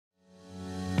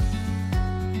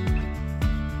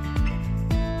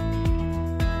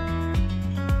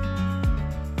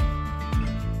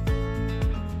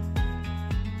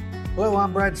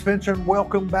I'm Brad Spencer, and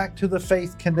welcome back to the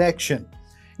Faith Connection.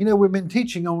 We've been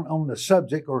teaching on the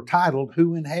subject, or titled,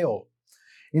 Who in Hell?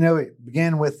 It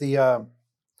began with the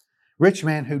rich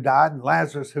man who died, and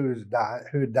Lazarus who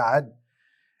had died.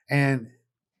 And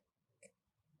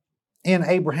in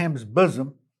Abraham's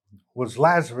bosom was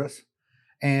Lazarus,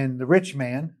 and the rich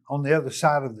man on the other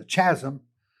side of the chasm,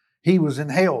 he was in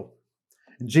hell.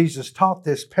 And Jesus taught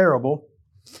this parable,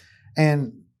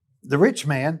 and the rich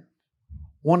man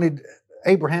wanted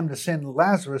Abraham to send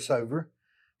Lazarus over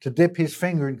to dip his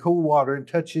finger in cool water and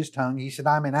touch his tongue. He said,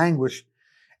 I'm in anguish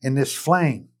in this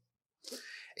flame.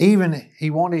 Even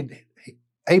he wanted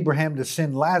Abraham to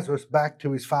send Lazarus back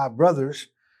to his 5 brothers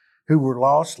who were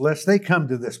lost, lest they come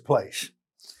to this place.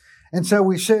 And so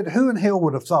we said, who in hell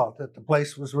would have thought that the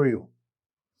place was real?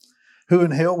 Who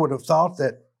in hell would have thought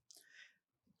that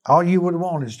all you would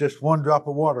want is just one drop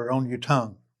of water on your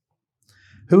tongue?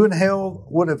 Who in hell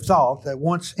would have thought that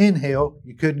once in hell,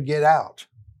 you couldn't get out?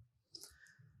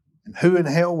 And who in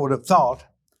hell would have thought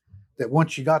that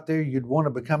once you got there, you'd want to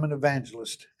become an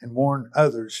evangelist and warn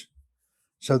others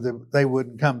so that they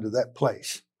wouldn't come to that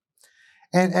place?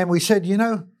 And we said,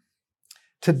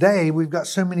 today we've got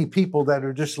so many people that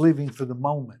are just living for the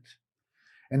moment.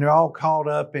 And they're all caught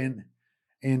up in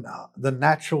the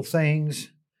natural things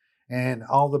and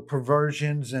all the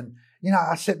perversions. And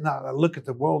I sit and I look at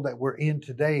the world that we're in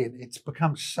today, and it's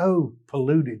become so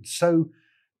polluted, so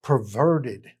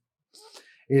perverted.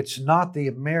 It's not the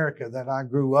America that I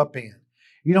grew up in.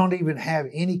 You don't even have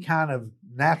any kind of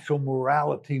natural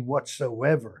morality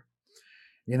whatsoever.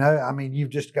 You've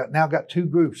just got 2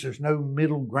 groups. There's no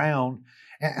middle ground.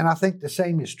 And I think the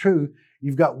same is true.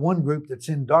 You've got one group that's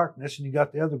in darkness, and you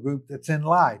got the other group that's in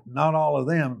light. Not all of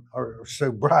them are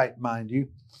so bright, mind you.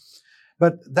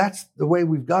 But that's the way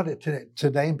we've got it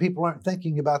today, and people aren't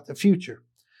thinking about the future.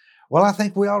 Well, I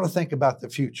think we ought to think about the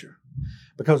future,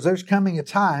 because there's coming a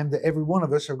time that every one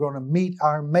of us are going to meet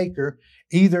our Maker,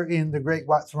 either in the great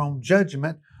white throne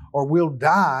judgment, or we'll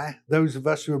die, those of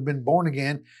us who have been born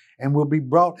again, and we'll be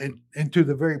brought into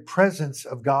the very presence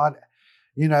of God,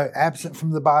 absent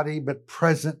from the body, but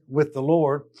present with the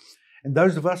Lord. And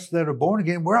those of us that are born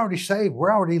again, we're already saved.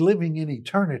 We're already living in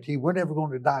eternity. We're never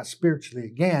going to die spiritually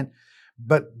again.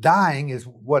 But dying is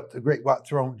what the great white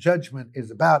throne judgment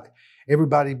is about.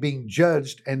 Everybody being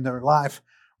judged and their life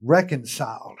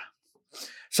reconciled.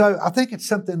 So I think it's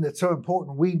something that's so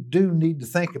important we do need to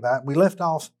think about. We left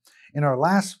off in our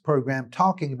last program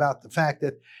talking about the fact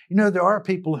that, there are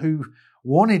people who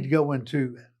wanted to go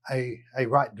into a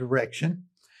right direction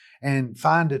and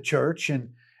find a church,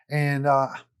 and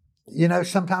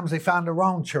sometimes they find the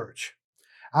wrong church.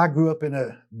 I grew up in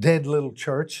a dead little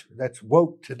church that's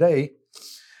woke today.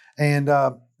 And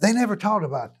they never taught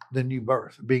about the new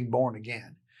birth, being born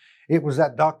again. It was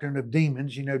that doctrine of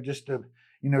demons, just to,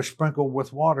 sprinkle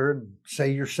with water and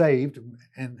say you're saved.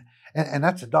 And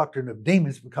that's a doctrine of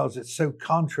demons because it's so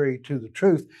contrary to the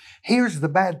truth. Here's the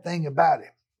bad thing about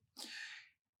it.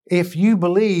 If you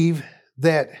believe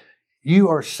that you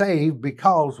are saved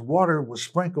because water was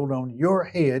sprinkled on your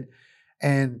head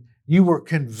and you were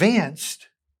convinced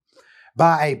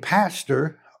by a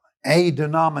pastor, a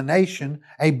denomination,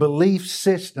 a belief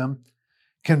system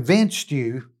convinced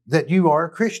you that you are a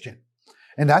Christian.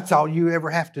 And that's all you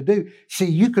ever have to do. See,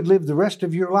 you could live the rest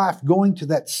of your life going to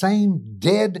that same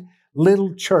dead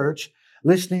little church,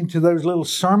 listening to those little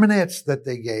sermonettes that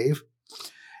they gave,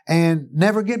 and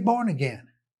never get born again.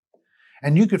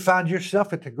 And you could find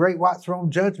yourself at the great white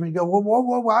throne judgment and go,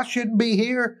 whoa, I shouldn't be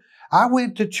here. I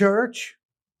went to church.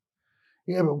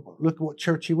 Yeah, but look at what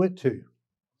church you went to.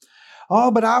 Oh,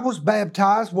 but I was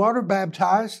baptized, water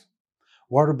baptized.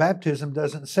 Water baptism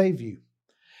doesn't save you.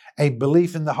 A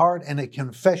belief in the heart and a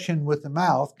confession with the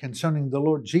mouth concerning the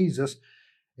Lord Jesus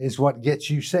is what gets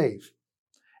you saved.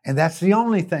 And that's the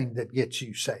only thing that gets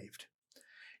you saved.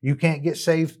 You can't get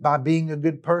saved by being a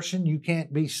good person. You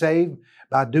can't be saved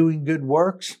by doing good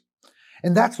works.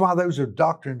 And that's why those are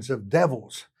doctrines of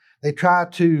devils. They try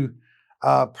to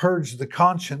purge the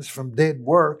conscience from dead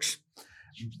works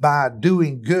by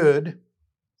doing good.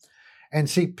 And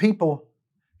see, people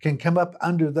can come up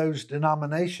under those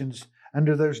denominations,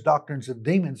 under those doctrines of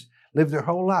demons, live their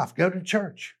whole life, go to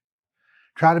church,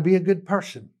 try to be a good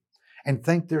person, and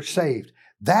think they're saved.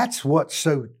 That's what's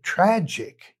so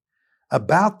tragic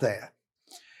about that,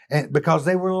 and because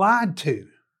they were lied to.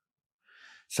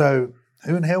 So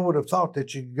who in hell would have thought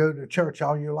that you could go to church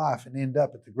all your life and end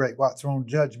up at the great white throne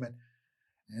judgment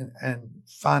and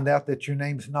find out that your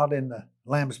name's not in the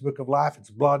Lamb's Book of Life, it's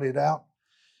blotted out,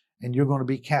 and you're going to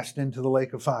be cast into the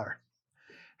lake of fire.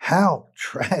 How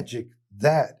tragic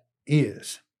that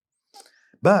is.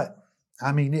 But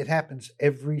I mean, it happens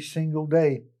every single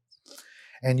day.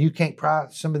 And you can't pry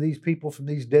some of these people from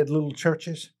these dead little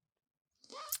churches.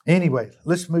 Anyway,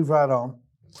 let's move right on.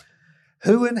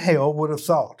 Who in hell would have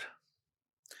thought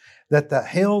that the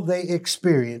hell they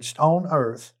experienced on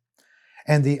earth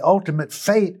and the ultimate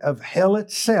fate of hell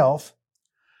itself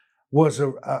was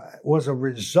a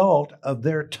result of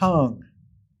their tongue?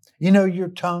 You know, your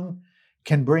tongue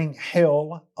can bring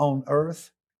hell on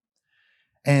earth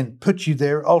and put you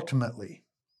there ultimately.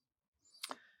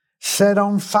 Set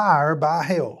on fire by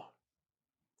hell,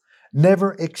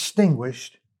 never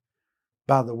extinguished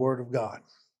by the word of God.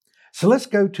 So let's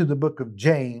go to the book of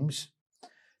James,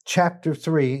 chapter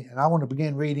 3, and I want to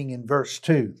begin reading in verse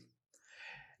 2.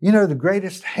 You know, the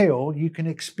greatest hell you can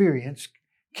experience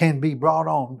can be brought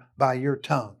on by your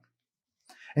tongue.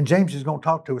 And James is going to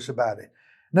talk to us about it.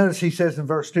 Notice he says in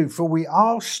verse 2, for we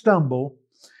all stumble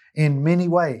in many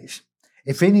ways.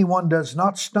 If anyone does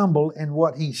not stumble in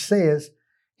what he says,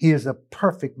 he is a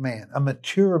perfect man, a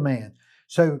mature man.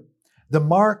 So the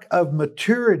mark of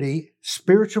maturity,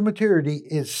 spiritual maturity,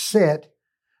 is set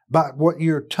by what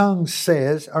your tongue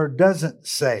says or doesn't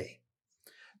say.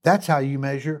 That's how you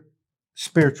measure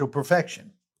spiritual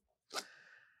perfection.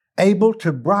 Able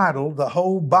to bridle the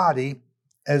whole body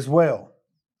as well.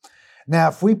 Now,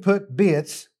 if we put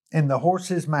bits in the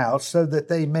horse's mouth so that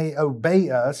they may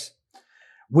obey us,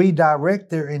 we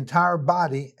direct their entire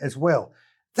body as well.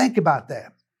 Think about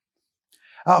that.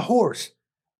 A horse,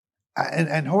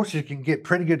 and horses can get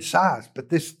pretty good size, but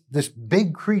this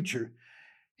big creature,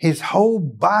 his whole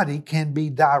body can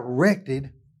be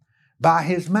directed by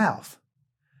his mouth.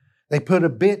 They put a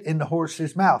bit in the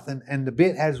horse's mouth, and the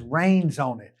bit has reins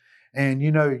on it. And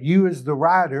you know, you as the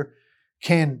rider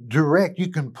can direct, you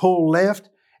can pull left,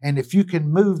 and if you can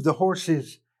move the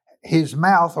horse's his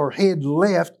mouth or head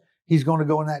left, he's going to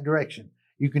go in that direction.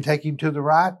 You can take him to the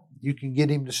right, you can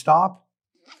get him to stop.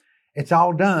 It's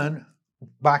all done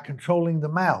by controlling the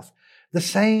mouth. The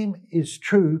same is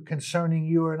true concerning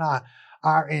you and I.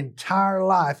 Our entire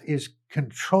life is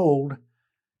controlled,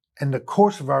 and the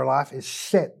course of our life is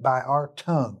set by our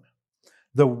tongue,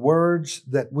 the words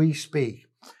that we speak.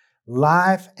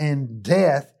 Life and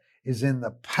death is in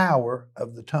the power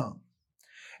of the tongue.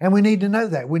 And we need to know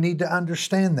that. We need to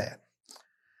understand that.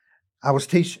 I was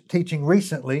teaching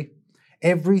recently,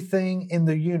 everything in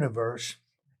the universe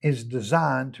is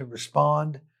designed to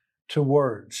respond to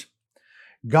words.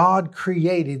 God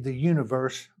created the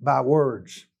universe by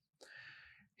words.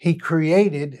 He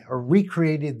created or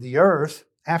recreated the earth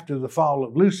after the fall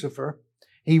of Lucifer.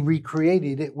 He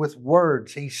recreated it with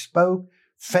words. He spoke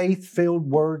faith-filled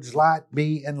words, light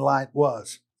be and light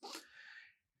was.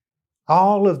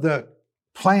 All of the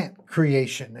plant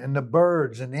creation and the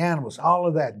birds and the animals, all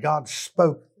of that, God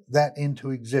spoke that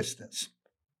into existence.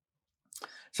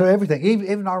 So everything,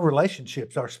 even our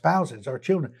relationships, our spouses, our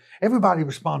children, everybody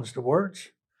responds to words.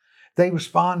 They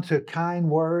respond to kind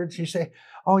words. You say,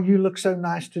 oh, you look so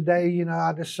nice today. You know,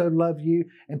 I just so love you.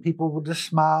 And people will just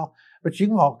smile. But you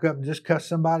can walk up and just cuss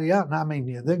somebody out. And I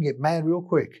mean, they'll get mad real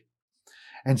quick.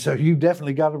 And so you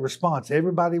definitely got a response.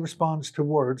 Everybody responds to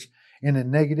words in a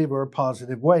negative or a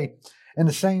positive way. And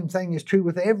the same thing is true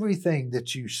with everything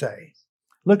that you say.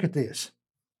 Look at this.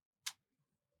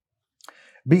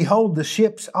 Behold, the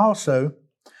ships also,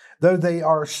 though they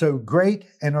are so great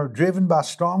and are driven by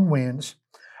strong winds,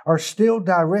 are still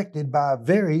directed by a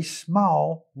very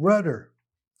small rudder,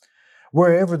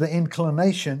 wherever the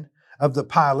inclination of the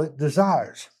pilot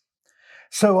desires.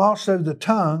 So also the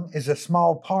tongue is a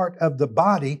small part of the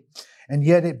body, and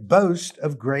yet it boasts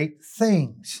of great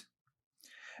things.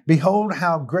 Behold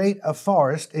how great a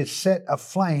forest is set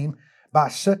aflame by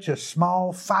such a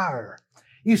small fire.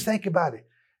 You think about it.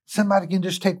 Somebody can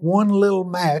just take one little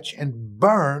match and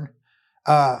burn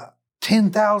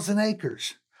 10,000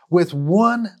 acres with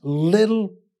one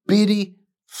little bitty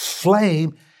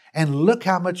flame, and look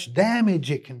how much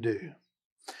damage it can do.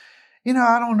 You know,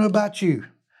 I don't know about you,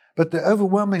 but the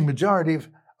overwhelming majority of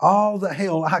all the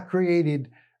hell I created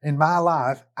in my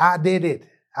life, I did it.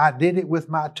 I did it with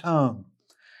my tongue.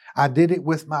 I did it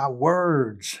with my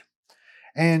words.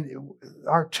 And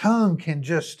our tongue can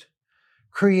just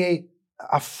create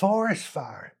a forest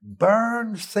fire,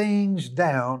 burn things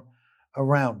down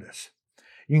around us.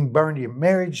 You can burn your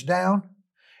marriage down.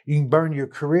 You can burn your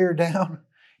career down.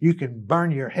 You can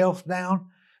burn your health down.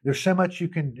 There's so much you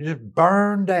can just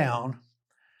burn down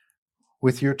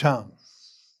with your tongue.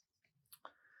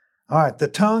 All right, the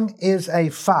tongue is a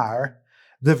fire,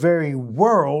 the very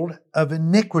world of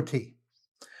iniquity.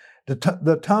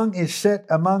 The tongue is set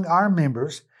among our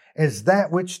members as that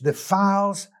which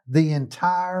defiles the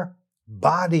entire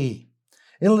body.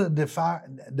 It'll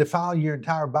defile your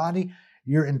entire body,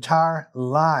 your entire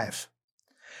life,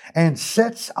 and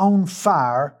sets on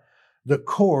fire the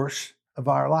course of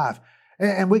our life.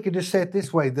 And we could just say it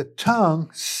this way: the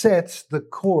tongue sets the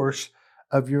course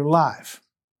of your life.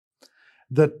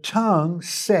 The tongue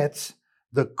sets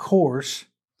the course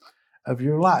of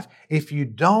your life. If you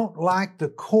don't like the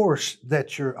course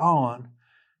that you're on,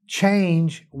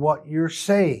 change what you're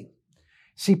saying.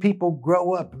 See, people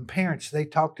grow up, and parents, they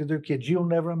talk to their kids, you'll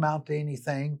never amount to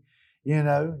anything.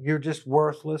 You're just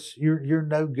worthless. You're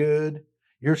no good.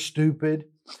 You're stupid.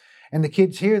 And the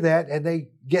kids hear that, and they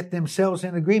get themselves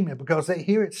in agreement because they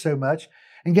hear it so much.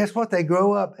 And guess what? They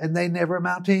grow up and they never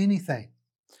amount to anything.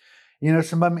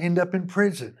 Some of them end up in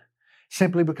prison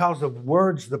simply because of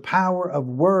words, the power of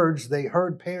words. They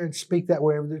heard parents speak that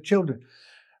way over their children.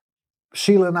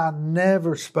 Sheila and I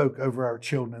never spoke over our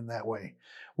children that way.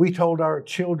 We told our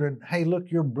children, hey, look,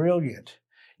 you're brilliant.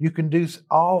 You can do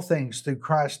all things through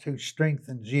Christ who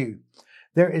strengthens you.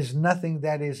 There is nothing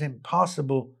that is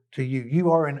impossible to you. You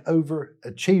are an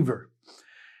overachiever.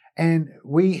 And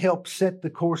we helped set the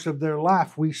course of their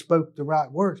life. We spoke the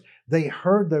right words. They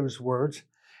heard those words,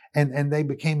 and they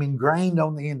became ingrained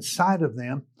on the inside of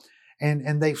them,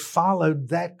 and they followed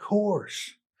that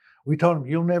course. We told them,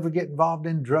 you'll never get involved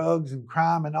in drugs and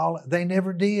crime and all. They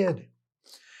never did.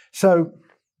 So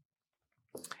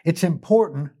it's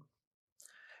important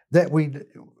that we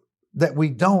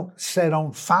don't set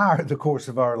on fire the course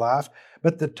of our life,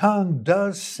 but the tongue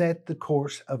does set the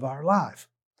course of our life.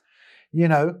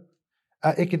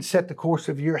 It can set the course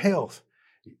of your health.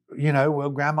 Well,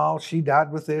 Grandma, she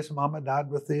died with this, Mama died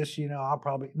with this,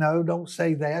 No, don't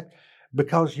say that,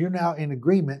 because you're now in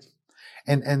agreement,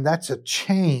 and that's a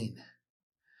chain,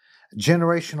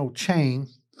 generational chain.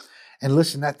 And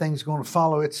listen, that thing's going to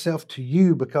follow itself to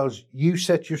you because you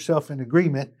set yourself in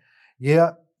agreement.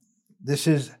 Yeah, this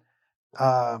is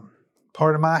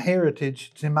part of my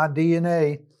heritage. It's in my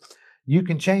DNA. You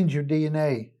can change your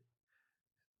DNA.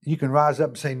 You can rise up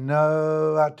and say,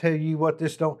 no, I tell you what,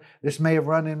 this may have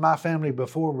run in my family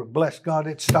before, but bless God,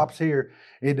 it stops here.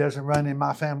 It doesn't run in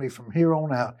my family from here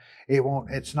on out.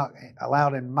 It's not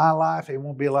allowed in my life. It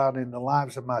won't be allowed in the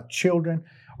lives of my children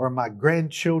or my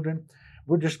grandchildren.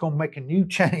 We're just going to make a new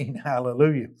chain.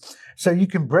 Hallelujah. So you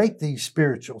can break these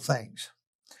spiritual things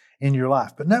in your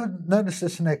life. But notice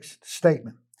this next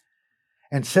statement.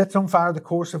 And sets on fire the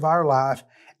course of our life,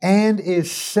 and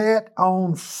is set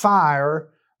on fire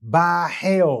by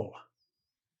hell.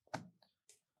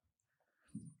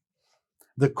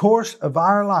 The course of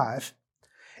our life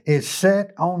is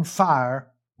set on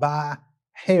fire by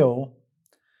hell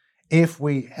if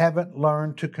we haven't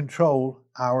learned to control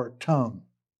our tongue.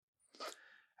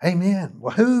 Amen.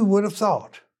 Well, who would have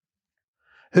thought?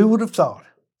 Who would have thought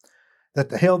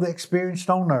that the hell they experienced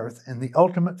on earth and the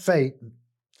ultimate fate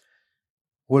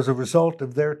was a result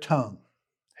of their tongue?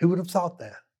 Who would have thought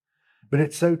that? But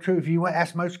it's so true. If you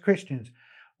ask most Christians,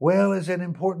 well, is it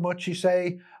important what you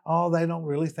say? Oh, they don't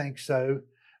really think so.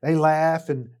 They laugh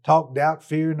and talk doubt,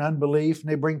 fear, and unbelief, and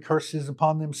they bring curses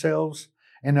upon themselves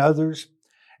and others.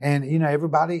 And,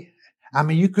 everybody,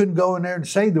 you couldn't go in there and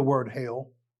say the word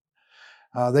hell.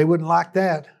 They wouldn't like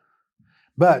that.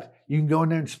 But you can go in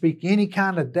there and speak any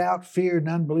kind of doubt, fear, and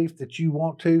unbelief that you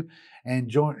want to, and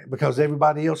join, because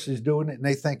everybody else is doing it and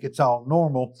they think it's all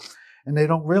normal, and they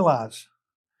don't realize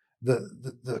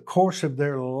the course of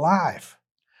their life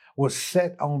was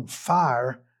set on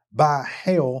fire by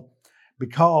hell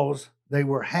because they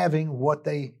were having what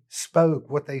they spoke,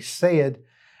 what they said,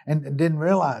 and didn't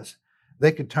realize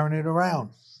they could turn it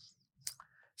around.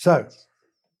 So,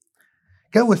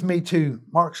 go with me to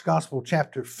Mark's Gospel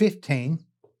chapter 15.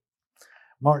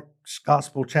 Mark's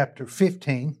Gospel chapter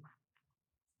 15.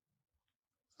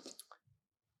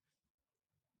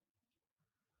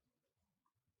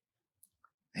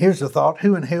 Here's the thought.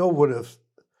 Who in hell would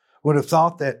have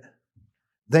thought that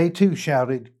they too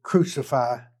shouted,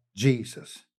 "Crucify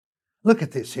Jesus"? Look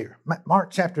at this here.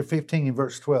 Mark chapter 15 and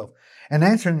verse 12. And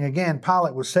answering again,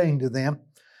 Pilate was saying to them,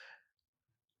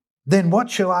 "Then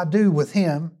what shall I do with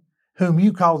him whom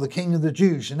you call the King of the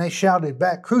Jews?" And they shouted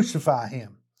back, "Crucify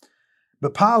him."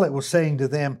 But Pilate was saying to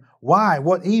them, "Why?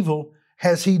 What evil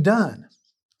has he done?"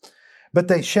 But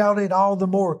they shouted all the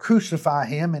more, "Crucify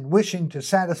him." And wishing to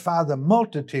satisfy the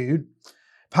multitude,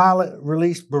 Pilate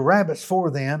released Barabbas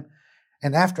for them.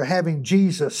 And after having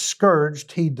Jesus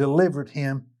scourged, he delivered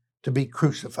him to be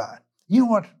crucified. You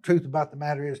know what the truth about the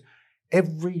matter is?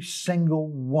 Every single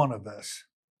one of us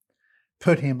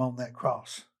put him on that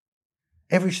cross.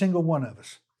 Every single one of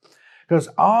us. Because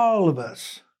all of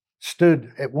us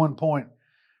stood at one point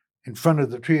in front of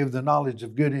the tree of the knowledge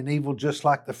of good and evil, just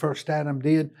like the first Adam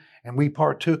did, and we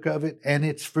partook of it and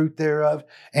its fruit thereof,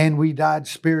 and we died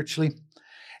spiritually.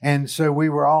 And so we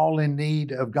were all in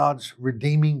need of God's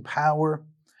redeeming power,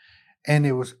 and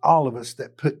it was all of us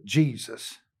that put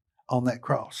Jesus on that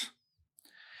cross.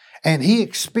 And he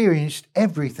experienced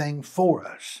everything for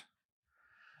us.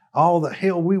 All the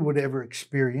hell we would ever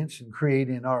experience and create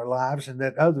in our lives and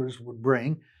that others would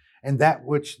bring, and that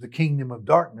which the kingdom of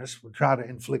darkness would try to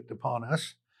inflict upon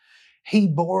us. He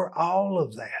bore all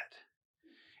of that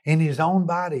in his own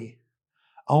body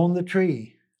on the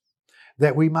tree,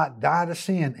 that we might die to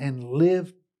sin and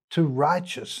live to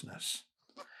righteousness.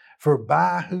 For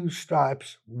by whose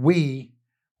stripes we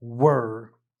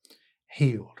were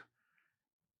healed.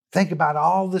 Think about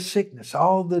all the sickness,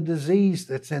 all the disease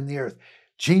that's in the earth.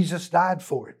 Jesus died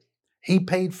for it. He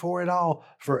paid for it all,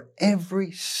 for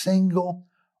every single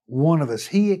one of us.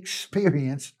 He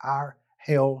experienced our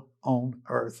hell on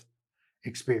earth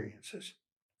experiences.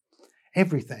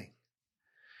 Everything.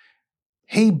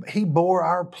 He bore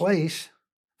our place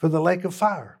for the lake of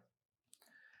fire.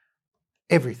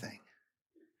 Everything.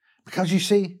 Because you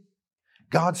see,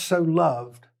 God so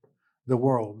loved the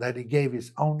world that he gave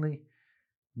his only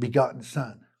begotten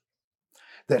Son,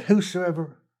 that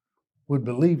whosoever would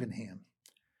believe in him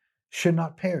should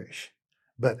not perish,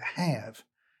 but have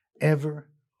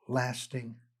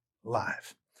everlasting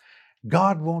life.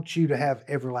 God wants you to have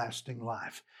everlasting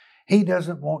life. He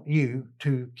doesn't want you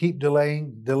to keep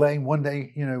delaying one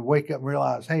day, wake up and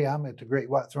realize, hey, I'm at the great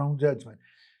white throne judgment.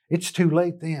 It's too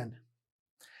late then.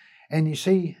 And you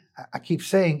see, I keep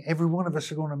saying every one of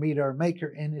us are going to meet our Maker,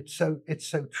 and it's so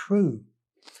true.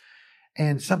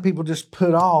 And some people just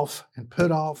put off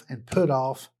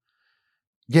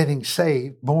getting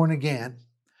saved, born again,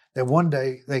 that one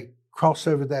day they cross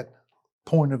over that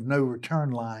point of no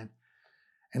return line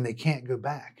and they can't go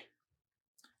back.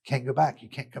 Can't go back. You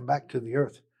can't come back to the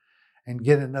earth and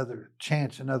get another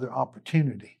chance, another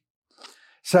opportunity.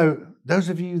 So those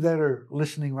of you that are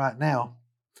listening right now,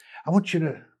 I want you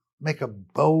to make a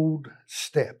bold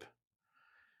step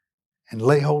and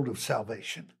lay hold of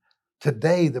salvation.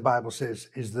 Today, the Bible says,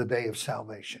 is the day of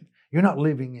salvation. You're not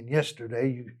living in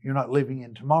yesterday. You're not living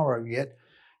in tomorrow yet.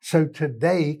 So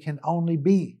today can only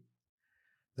be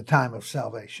the time of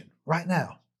salvation, right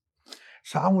now.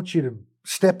 So I want you to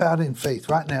step out in faith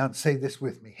right now and say this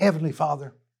with me. Heavenly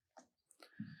Father,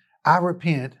 I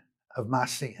repent of my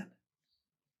sin.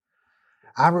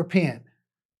 I repent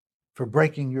for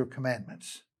breaking your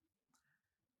commandments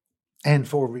and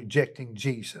for rejecting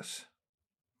Jesus.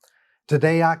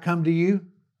 Today I come to you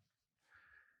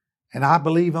and I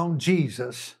believe on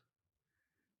Jesus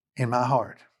in my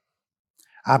heart.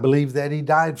 I believe that he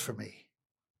died for me.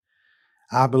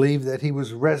 I believe that he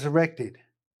was resurrected.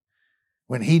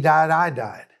 When he died, I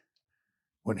died.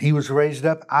 When he was raised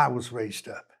up, I was raised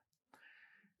up.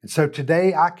 And so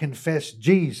today I confess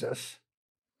Jesus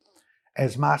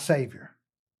as my Savior.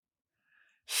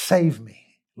 Save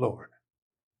me, Lord.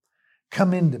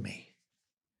 Come into me.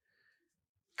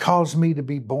 Cause me to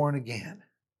be born again.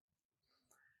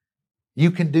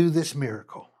 You can do this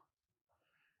miracle.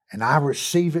 And I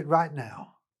receive it right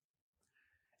now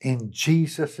in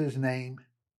Jesus' name.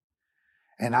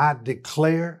 And I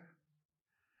declare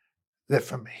that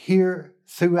from here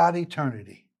throughout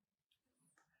eternity,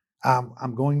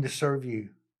 I'm going to serve you.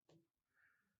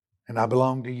 And I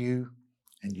belong to you,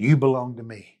 and you belong to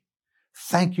me.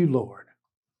 Thank you, Lord,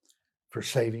 for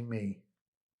saving me.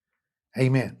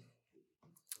 Amen.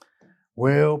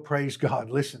 Well, praise God.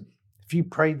 Listen, if you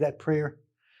prayed that prayer,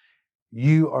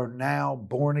 you are now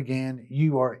born again.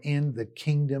 You are in the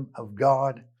kingdom of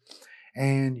God,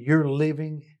 and you're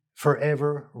living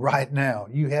forever right now.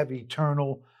 You have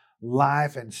eternal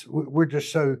life, and we're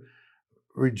just so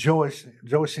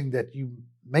rejoicing that you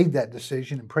made that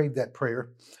decision and prayed that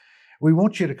prayer. We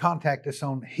want you to contact us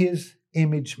on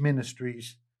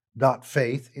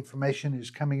hisimageministries.faith. Information is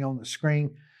coming on the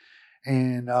screen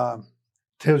and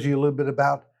tells you a little bit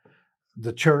about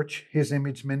the church, His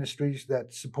Image Ministries,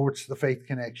 that supports the Faith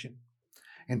Connection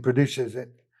and produces it.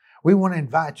 We want to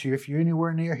invite you, if you're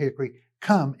anywhere near Hickory,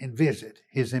 come and visit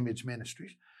His Image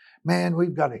Ministries. Man,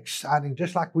 we've got exciting,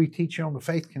 just like we teach you on the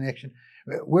Faith Connection,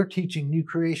 we're teaching new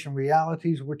creation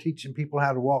realities. We're teaching people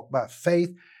how to walk by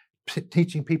faith,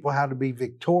 teaching people how to be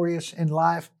victorious in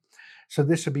life. So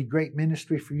this will be great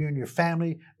ministry for you and your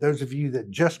family. Those of you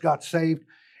that just got saved,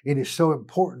 it is so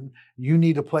important. You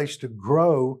need a place to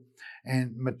grow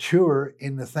and mature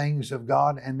in the things of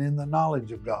God and in the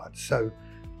knowledge of God. So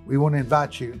we want to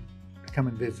invite you to come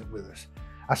and visit with us.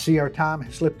 I see our time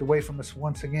has slipped away from us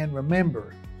once again.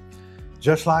 Remember,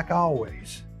 just like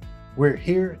always, We're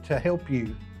here to help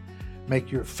you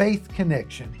make your faith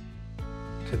connection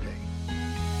today.